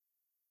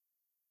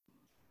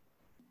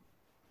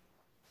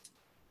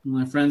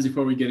My friends,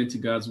 before we get into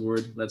God's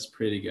word, let's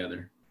pray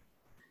together.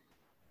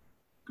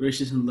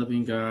 Gracious and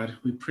loving God,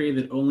 we pray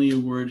that only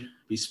your word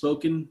be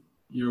spoken,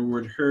 your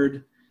word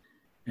heard,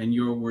 and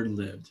your word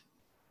lived.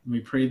 And we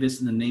pray this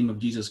in the name of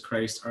Jesus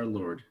Christ, our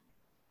Lord.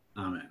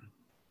 Amen.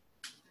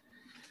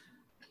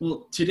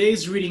 Well,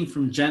 today's reading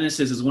from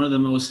Genesis is one of the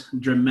most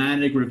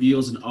dramatic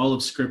reveals in all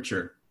of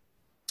Scripture.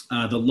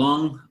 The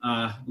long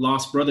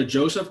lost brother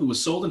Joseph, who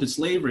was sold into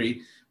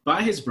slavery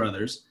by his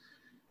brothers,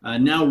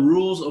 now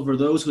rules over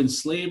those who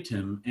enslaved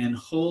him and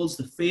holds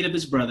the fate of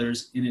his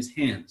brothers in his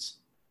hands.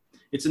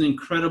 It's an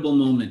incredible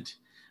moment.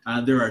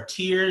 There are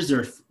tears,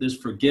 there's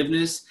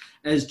forgiveness,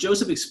 as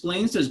Joseph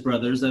explains to his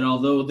brothers that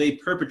although they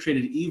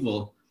perpetrated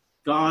evil,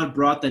 God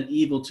brought that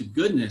evil to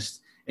goodness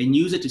and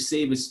used it to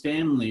save his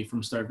family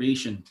from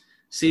starvation,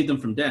 save them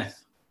from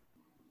death.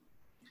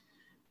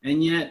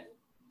 And yet,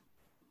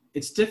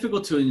 it's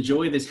difficult to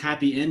enjoy this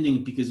happy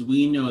ending because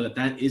we know that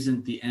that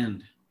isn't the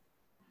end.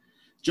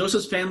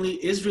 Joseph's family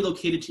is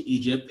relocated to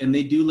Egypt, and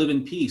they do live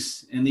in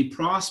peace, and they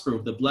prosper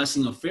with the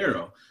blessing of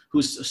Pharaoh,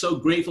 who's so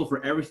grateful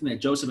for everything that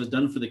Joseph has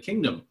done for the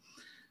kingdom.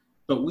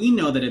 But we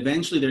know that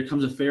eventually there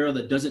comes a Pharaoh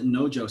that doesn't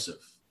know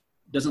Joseph,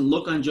 doesn't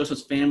look on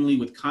Joseph's family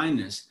with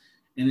kindness,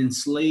 and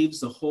enslaves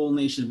the whole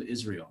nation of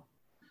Israel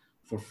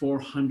for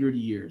 400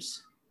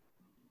 years.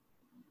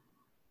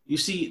 You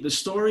see, the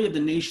story of the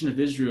nation of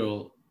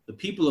Israel, the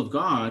people of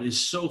God,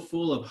 is so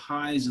full of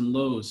highs and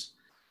lows.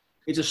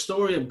 It's a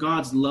story of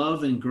God's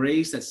love and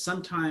grace that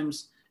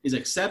sometimes is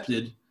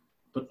accepted,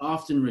 but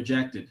often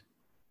rejected.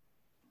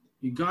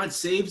 God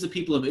saves the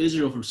people of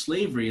Israel from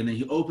slavery, and then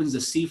he opens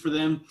the sea for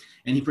them,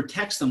 and he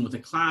protects them with a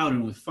cloud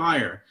and with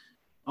fire,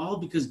 all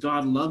because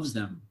God loves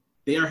them.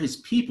 They are his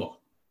people.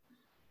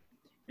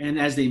 And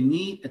as they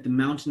meet at the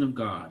mountain of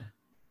God,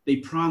 they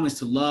promise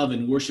to love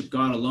and worship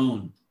God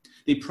alone.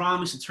 They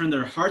promise to turn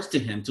their hearts to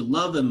him, to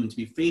love him, and to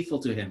be faithful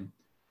to him.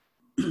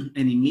 And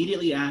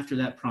immediately after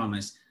that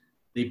promise,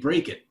 they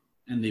break it,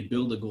 and they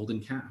build a golden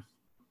calf.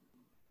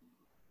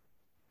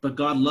 But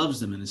God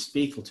loves them and is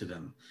faithful to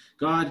them.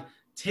 God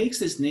takes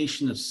this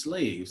nation of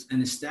slaves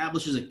and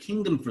establishes a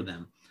kingdom for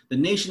them, the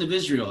nation of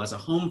Israel as a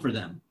home for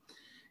them.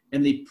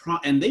 And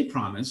they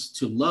promise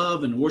to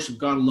love and worship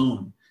God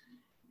alone.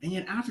 And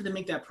yet after they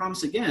make that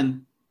promise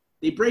again,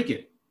 they break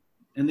it,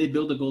 and they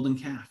build a golden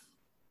calf.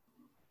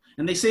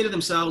 And they say to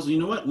themselves, you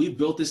know what? We've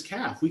built this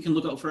calf. We can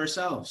look out for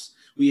ourselves.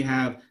 We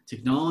have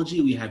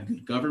technology. We have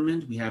good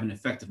government. We have an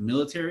effective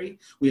military.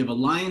 We have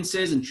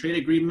alliances and trade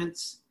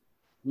agreements.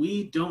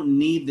 We don't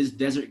need this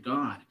desert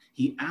God.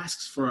 He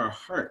asks for our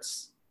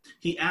hearts.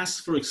 He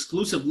asks for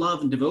exclusive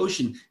love and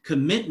devotion,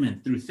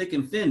 commitment through thick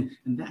and thin.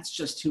 And that's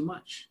just too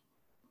much.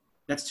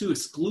 That's too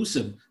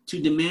exclusive,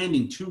 too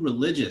demanding, too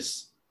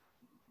religious.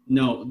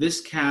 No,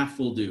 this calf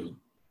will do.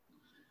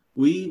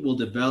 We will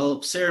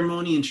develop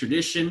ceremony and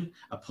tradition,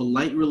 a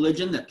polite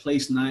religion that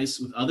plays nice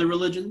with other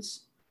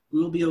religions. We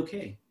will be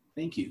okay.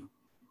 Thank you.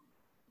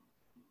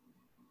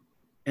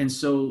 And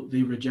so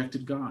they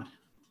rejected God.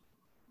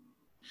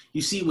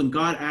 You see, when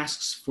God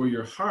asks for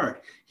your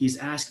heart, he's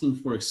asking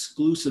for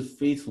exclusive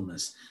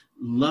faithfulness,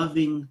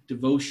 loving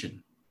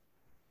devotion.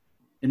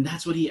 And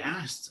that's what he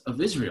asked of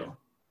Israel.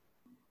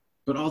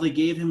 But all they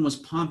gave him was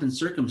pomp and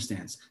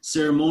circumstance,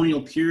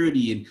 ceremonial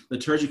purity and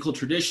liturgical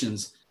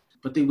traditions,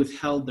 but they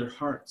withheld their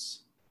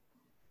hearts.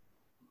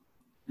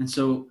 And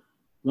so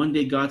one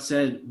day God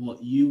said, well,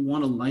 you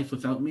want a life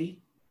without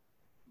me?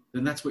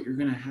 Then that's what you're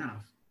going to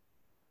have.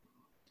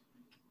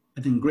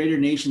 And then greater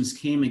nations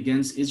came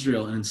against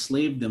Israel and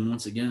enslaved them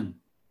once again.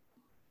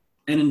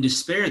 And in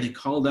despair, they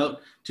called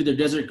out to their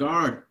desert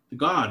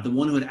God, the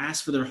one who had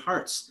asked for their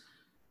hearts.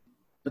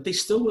 But they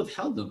still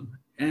withheld them.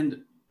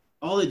 And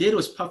all they did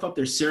was puff up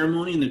their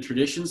ceremony and their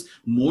traditions,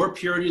 more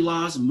purity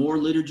laws, more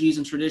liturgies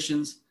and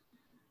traditions.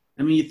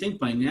 I mean, you'd think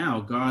by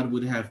now God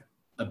would have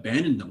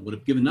abandoned them, would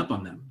have given up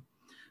on them.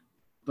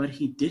 But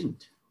he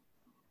didn't.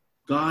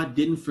 God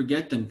didn't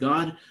forget them.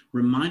 God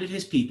reminded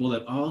his people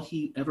that all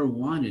he ever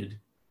wanted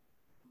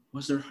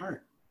was their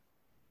heart.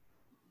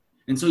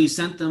 And so he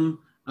sent them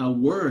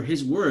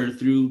his word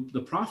through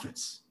the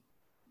prophets.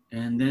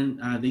 And then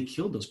they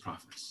killed those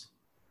prophets.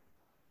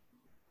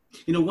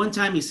 You know, one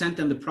time he sent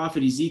them the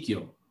prophet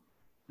Ezekiel.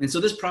 And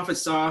so this prophet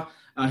saw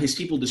his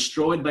people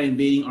destroyed by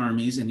invading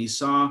armies, and he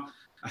saw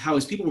how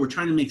his people were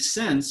trying to make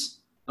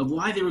sense of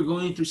why they were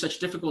going through such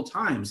difficult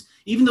times,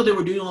 even though they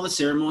were doing all the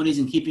ceremonies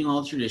and keeping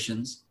all the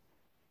traditions.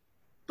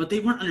 But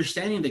they weren't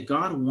understanding that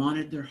God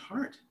wanted their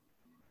heart,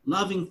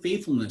 loving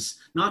faithfulness,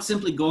 not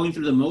simply going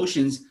through the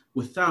motions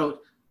without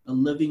a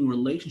living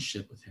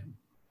relationship with him.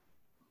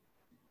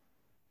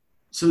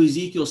 So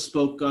Ezekiel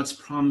spoke God's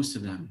promise to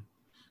them.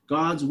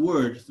 God's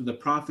word through the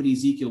prophet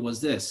Ezekiel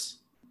was this: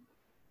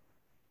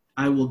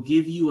 I will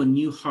give you a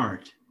new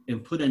heart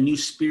and put a new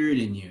spirit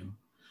in you.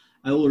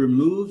 I will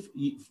remove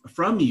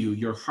from you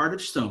your heart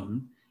of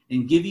stone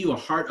and give you a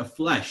heart of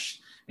flesh,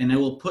 and I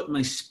will put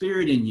my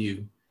spirit in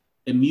you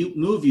and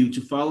move you to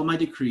follow my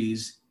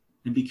decrees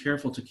and be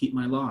careful to keep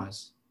my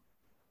laws.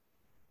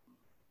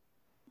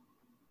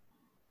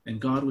 And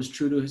God was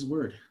true to his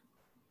word.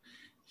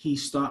 he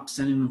stopped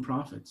sending them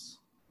prophets.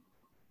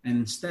 And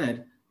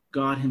instead,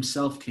 God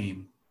himself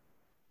came.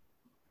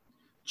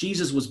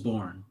 Jesus was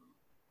born.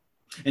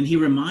 And he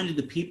reminded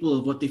the people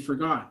of what they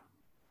forgot.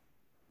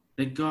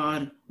 That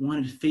God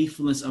wanted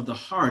faithfulness of the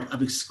heart,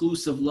 of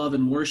exclusive love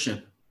and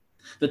worship.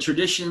 The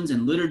traditions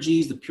and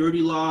liturgies, the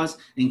purity laws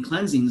and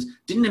cleansings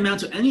didn't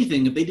amount to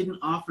anything if they didn't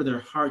offer their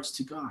hearts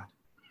to God.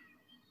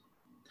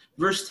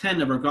 Verse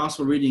 10 of our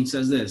gospel reading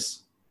says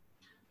this: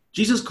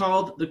 Jesus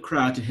called the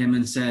crowd to him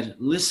and said,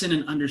 "Listen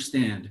and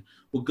understand.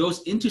 What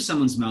goes into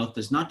someone's mouth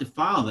does not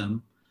defile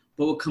them,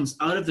 but what comes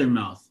out of their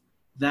mouth,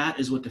 that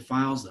is what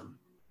defiles them."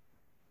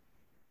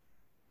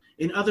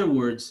 In other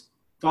words,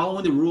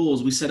 following the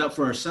rules we set up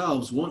for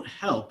ourselves won't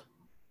help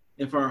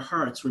if our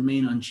hearts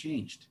remain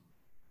unchanged.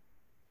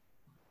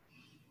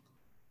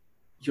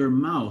 Your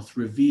mouth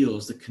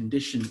reveals the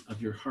condition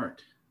of your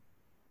heart.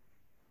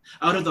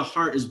 Out of the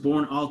heart is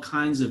born all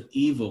kinds of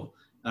evil,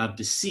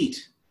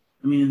 deceit.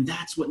 And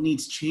that's what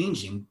needs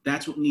changing.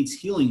 That's what needs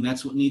healing.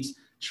 That's what needs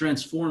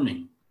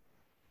transforming.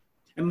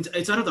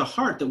 It's out of the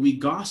heart that we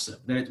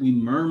gossip, that we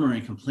murmur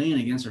and complain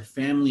against our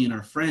family and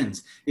our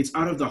friends. It's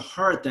out of the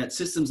heart that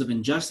systems of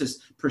injustice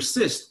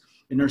persist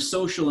in our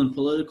social and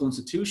political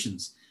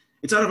institutions.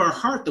 It's out of our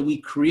heart that we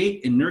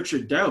create and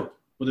nurture doubt,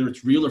 whether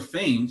it's real or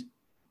feigned,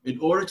 in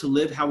order to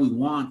live how we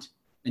want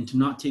and to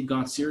not take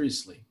God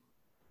seriously.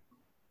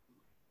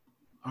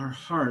 Our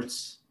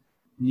hearts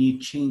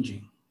need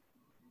changing.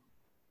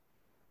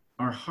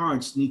 Our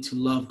hearts need to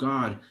love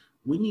God.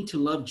 We need to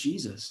love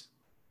Jesus.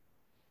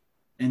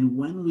 And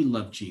when we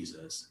love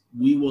Jesus,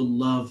 we will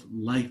love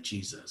like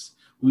Jesus.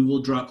 We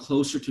will draw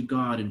closer to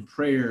God in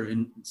prayer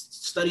and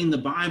studying the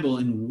Bible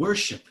and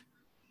worship.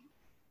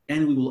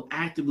 And we will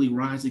actively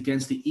rise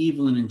against the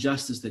evil and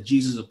injustice that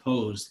Jesus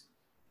opposed.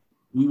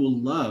 We will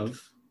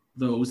love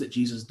those that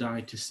Jesus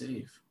died to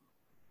save.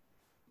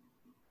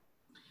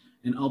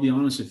 And I'll be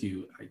honest with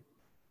you,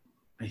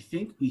 I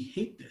think we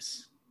hate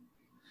this.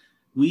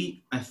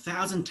 We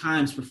 1,000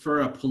 times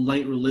prefer a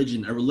polite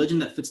religion, a religion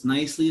that fits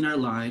nicely in our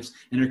lives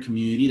and our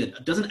community,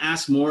 that doesn't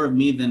ask more of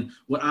me than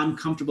what I'm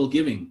comfortable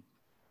giving.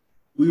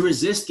 We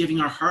resist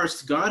giving our hearts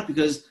to God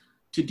because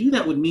to do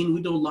that would mean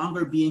we'd no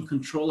longer be in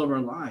control of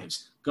our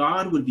lives.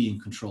 God would be in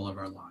control of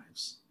our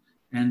lives.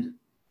 And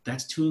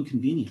that's too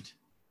inconvenient.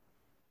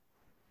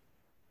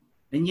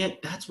 And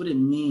yet that's what it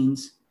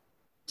means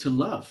to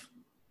love,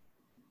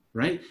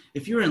 right?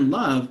 If you're in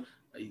love,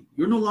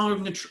 you're no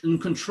longer in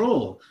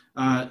control.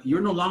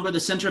 You're no longer the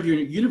center of your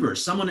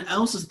universe. Someone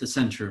else is at the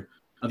center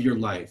of your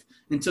life.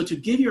 And so to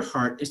give your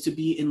heart is to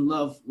be in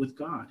love with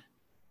God.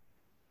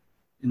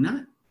 And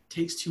that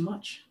takes too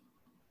much.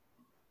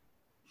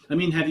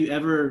 Have you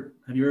ever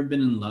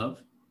been in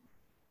love?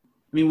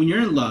 When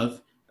you're in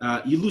love,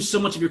 you lose so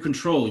much of your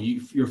control.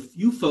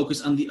 You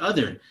focus on the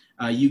other.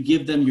 You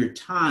give them your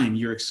time,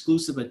 your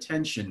exclusive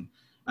attention.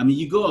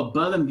 You go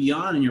above and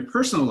beyond in your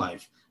personal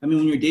life.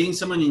 When you're dating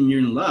someone and you're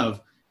in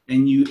love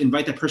and you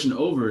invite that person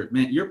over,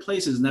 man, your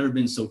place has never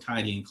been so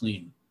tidy and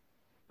clean,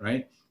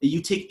 right?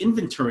 You take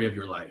inventory of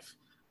your life.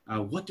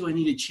 What do I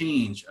need to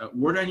change?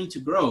 Where do I need to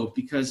grow?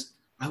 Because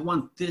I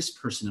want this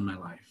person in my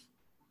life.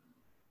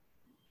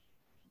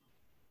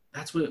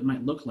 That's what it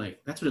might look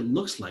like. That's what it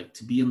looks like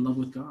to be in love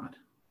with God.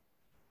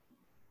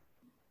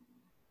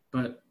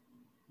 But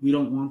we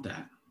don't want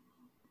that.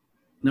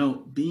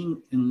 No,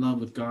 being in love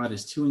with God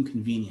is too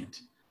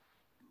inconvenient.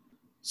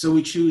 So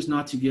we choose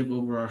not to give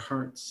over our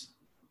hearts.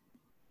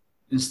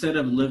 Instead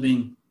of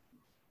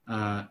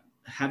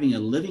having a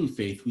living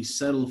faith, we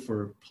settle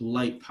for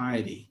polite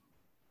piety.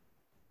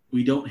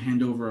 We don't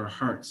hand over our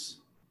hearts.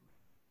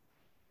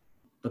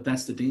 But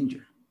that's the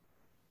danger.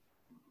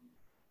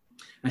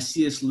 As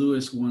C.S.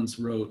 Lewis once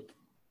wrote,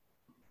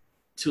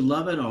 "To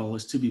love at all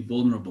is to be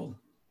vulnerable.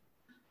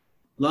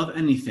 Love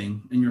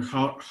anything, and your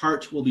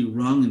heart will be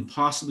wrung and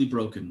possibly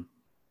broken.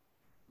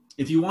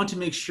 If you want to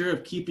make sure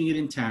of keeping it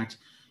intact,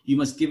 you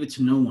must give it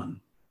to no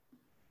one.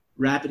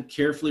 Wrap it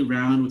carefully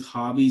round with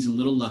hobbies and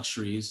little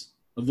luxuries.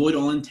 Avoid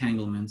all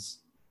entanglements.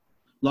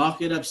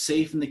 Lock it up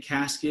safe in the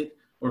casket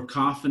or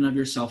coffin of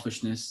your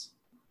selfishness.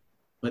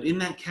 But in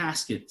that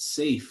casket,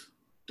 safe,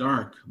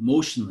 dark,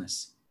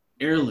 motionless,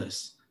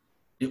 airless,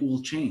 it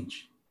will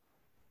change.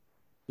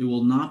 It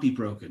will not be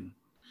broken.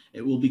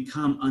 It will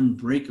become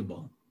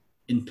unbreakable,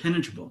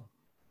 impenetrable,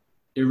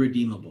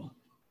 irredeemable."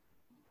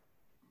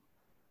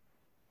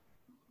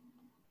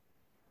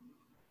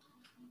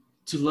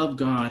 To love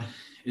God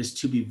is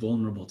to be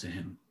vulnerable to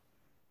him.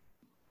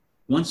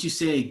 Once you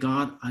say,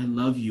 "God, I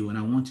love you and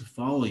I want to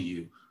follow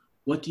you.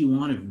 What do you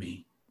want of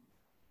me?"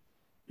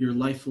 Your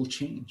life will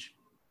change.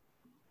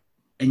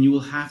 And you will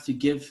have to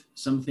give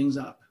some things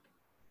up.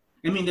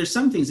 There's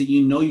some things that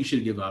you know you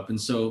should give up. And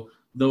so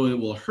though it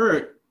will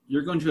hurt,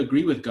 you're going to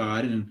agree with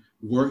God and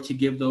work to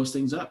give those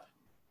things up.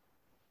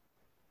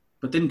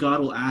 But then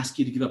God will ask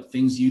you to give up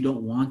things you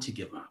don't want to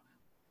give up.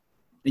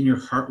 And your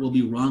heart will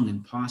be wrung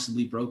and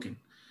possibly broken.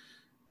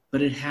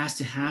 But it has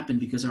to happen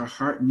because our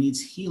heart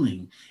needs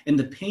healing. And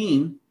the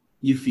pain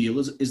you feel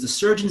is the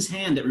surgeon's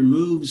hand that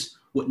removes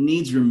what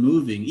needs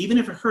removing, even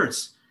if it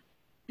hurts.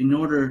 in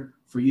order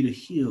for you to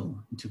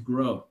heal and to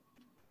grow.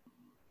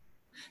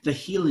 The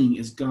healing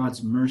is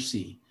God's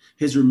mercy,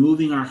 his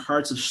removing our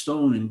hearts of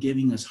stone and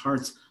giving us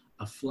hearts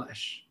of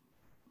flesh.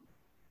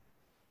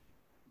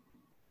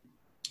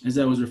 As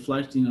I was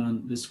reflecting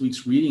on this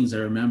week's readings, I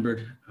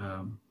remembered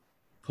a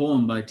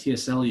poem by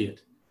T.S.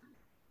 Eliot.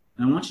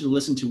 And I want you to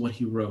listen to what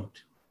he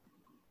wrote.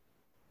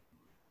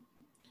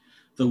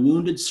 The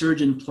wounded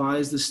surgeon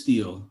plies the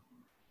steel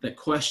that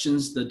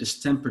questions the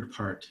distempered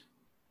part.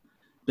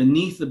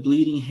 Beneath the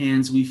bleeding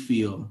hands we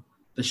feel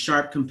the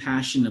sharp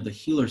compassion of the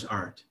healer's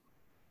art,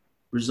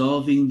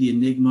 resolving the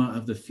enigma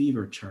of the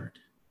fever chart.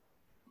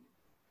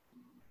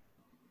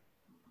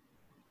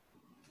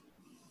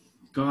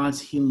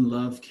 God's healing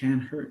love can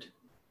hurt.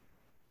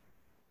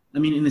 I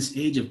mean, in this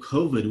age of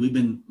COVID, we've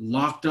been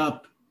locked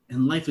up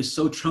and life is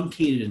so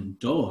truncated and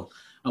dull.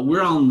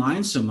 We're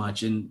online so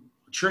much and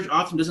church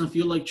often doesn't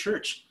feel like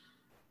church.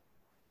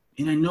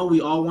 And I know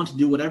we all want to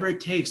do whatever it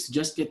takes to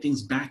just get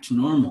things back to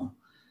normal.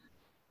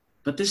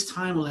 But this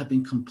time will have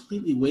been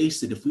completely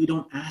wasted if we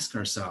don't ask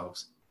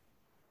ourselves,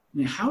 I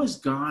mean, how is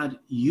God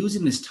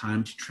using this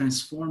time to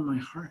transform my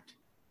heart?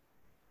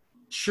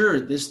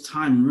 Sure, this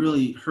time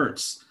really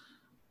hurts,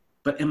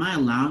 but am I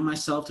allowing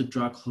myself to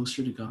draw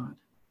closer to God?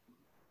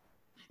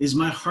 Is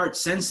my heart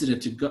sensitive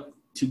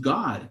to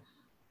God?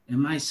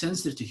 Am I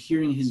sensitive to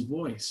hearing his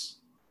voice?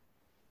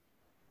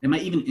 Am I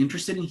even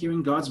interested in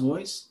hearing God's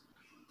voice?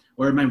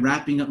 Or am I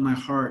wrapping up my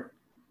heart,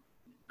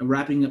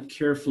 wrapping up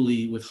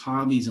carefully with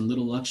hobbies and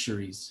little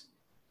luxuries,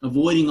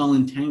 avoiding all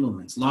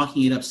entanglements,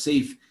 locking it up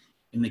safe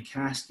in the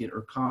casket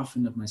or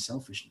coffin of my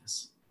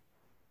selfishness?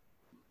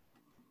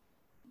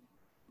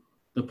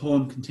 The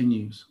poem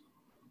continues.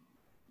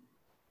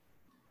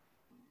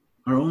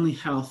 Our only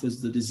health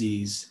is the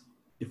disease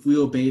if we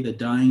obey the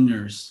dying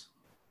nurse,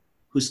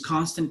 whose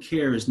constant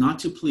care is not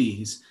to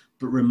please,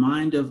 but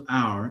remind of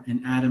our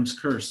and Adam's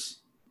curse,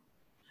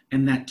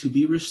 and that to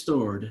be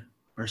restored,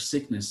 our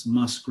sickness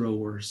must grow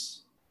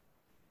worse.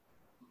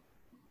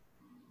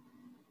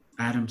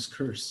 Adam's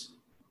curse.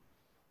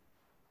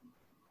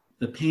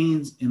 The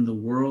pains in the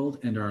world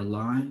and our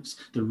lives,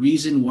 the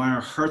reason why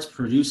our hearts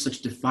produce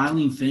such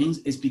defiling things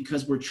is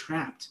because we're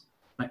trapped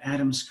by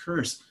Adam's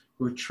curse.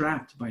 We're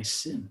trapped by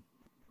sin.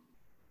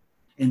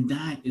 And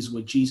that is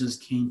what Jesus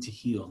came to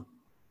heal.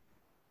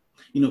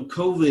 You know,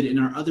 COVID and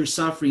our other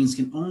sufferings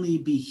can only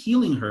be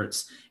healing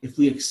hurts if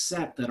we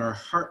accept that our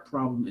heart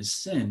problem is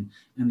sin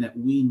and that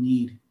we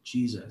need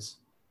Jesus.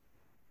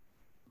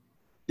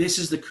 This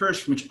is the curse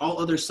from which all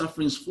other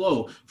sufferings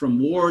flow, from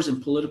wars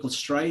and political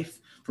strife,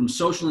 from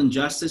social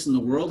injustice in the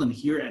world and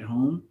here at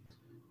home.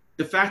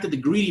 The fact that the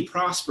greedy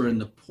prosper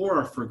and the poor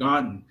are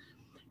forgotten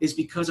is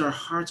because our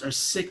hearts are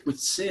sick with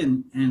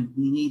sin and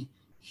we need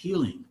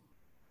healing.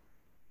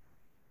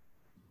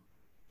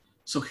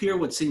 So hear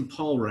what St.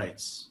 Paul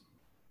writes.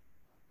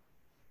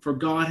 For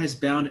God has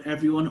bound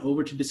everyone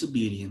over to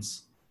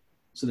disobedience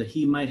so that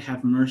he might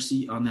have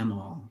mercy on them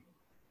all.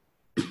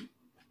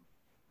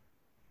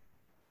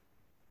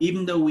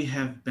 Even though we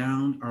have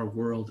bound our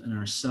world and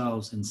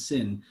ourselves in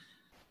sin,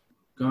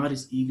 God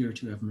is eager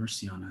to have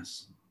mercy on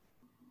us.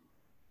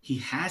 He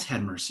has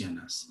had mercy on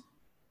us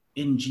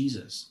in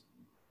Jesus.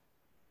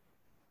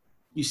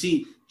 You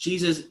see,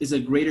 Jesus is a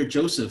greater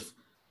Joseph.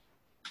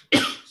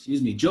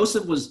 Excuse me.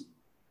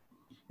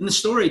 In the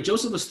story,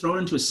 Joseph was thrown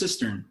into a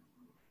cistern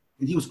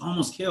and he was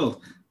almost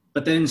killed.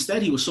 But then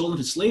instead he was sold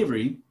into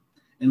slavery,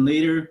 and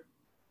later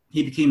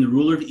he became the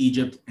ruler of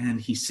Egypt and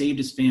he saved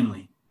his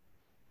family.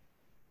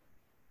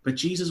 But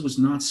Jesus was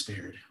not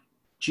spared.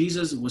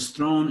 Jesus was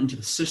thrown into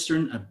the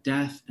cistern of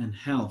death and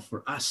hell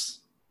for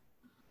us.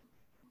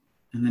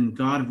 And then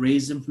God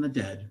raised him from the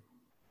dead,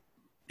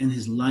 and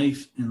his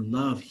life and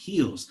love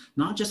heals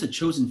not just a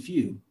chosen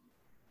few,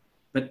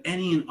 but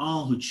any and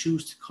all who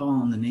choose to call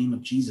on the name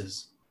of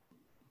Jesus.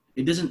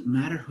 It doesn't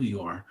matter who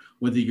you are,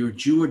 whether you're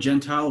Jew or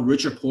Gentile,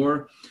 rich or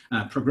poor,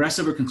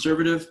 progressive or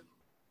conservative.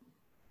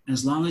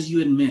 As long as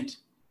you admit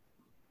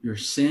your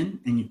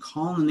sin and you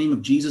call on the name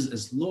of Jesus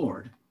as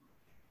Lord,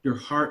 your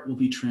heart will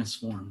be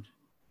transformed.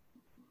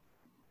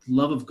 The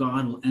love of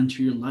God will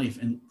enter your life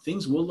and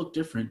things will look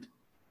different.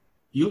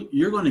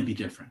 You're going to be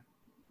different,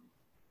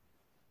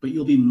 but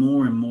you'll be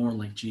more and more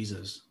like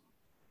Jesus.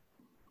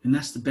 And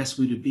that's the best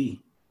way to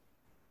be.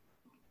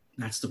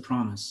 That's the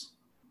promise.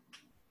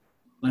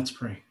 Let's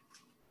pray.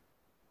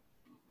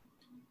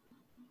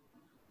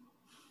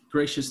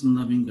 Gracious and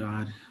loving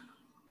God,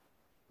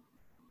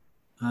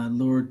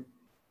 Lord,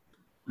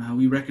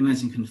 we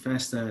recognize and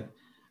confess that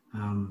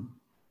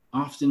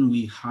often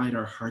we hide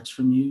our hearts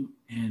from you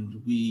and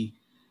we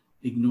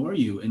ignore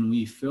you and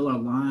we fill our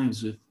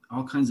lives with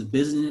all kinds of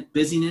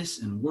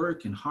busyness and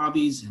work and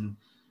hobbies, and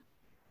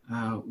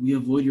we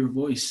avoid your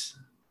voice.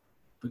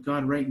 But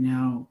God, right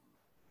now,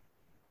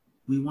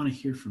 we want to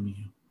hear from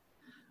you.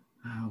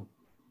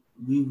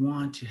 We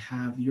want to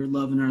have your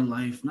love in our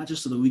life, not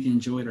just so that we can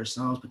enjoy it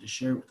ourselves, but to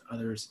share it with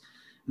others.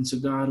 And so,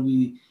 God,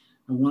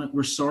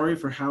 we're sorry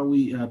for how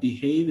we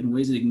behave in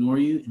ways that ignore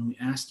you, and we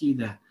ask you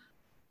that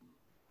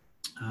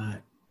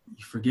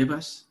you forgive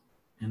us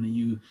and that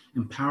you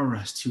empower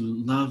us to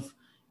love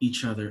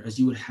each other as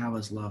you would have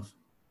us love.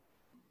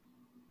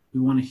 We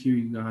want to hear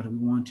you, God. We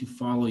want to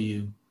follow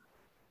you.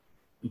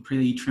 We pray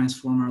that you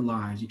transform our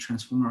lives, you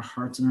transform our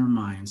hearts and our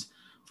minds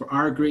for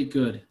our great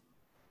good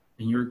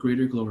and your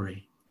greater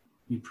glory.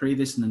 We pray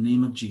this in the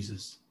name of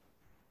Jesus.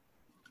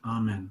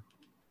 Amen.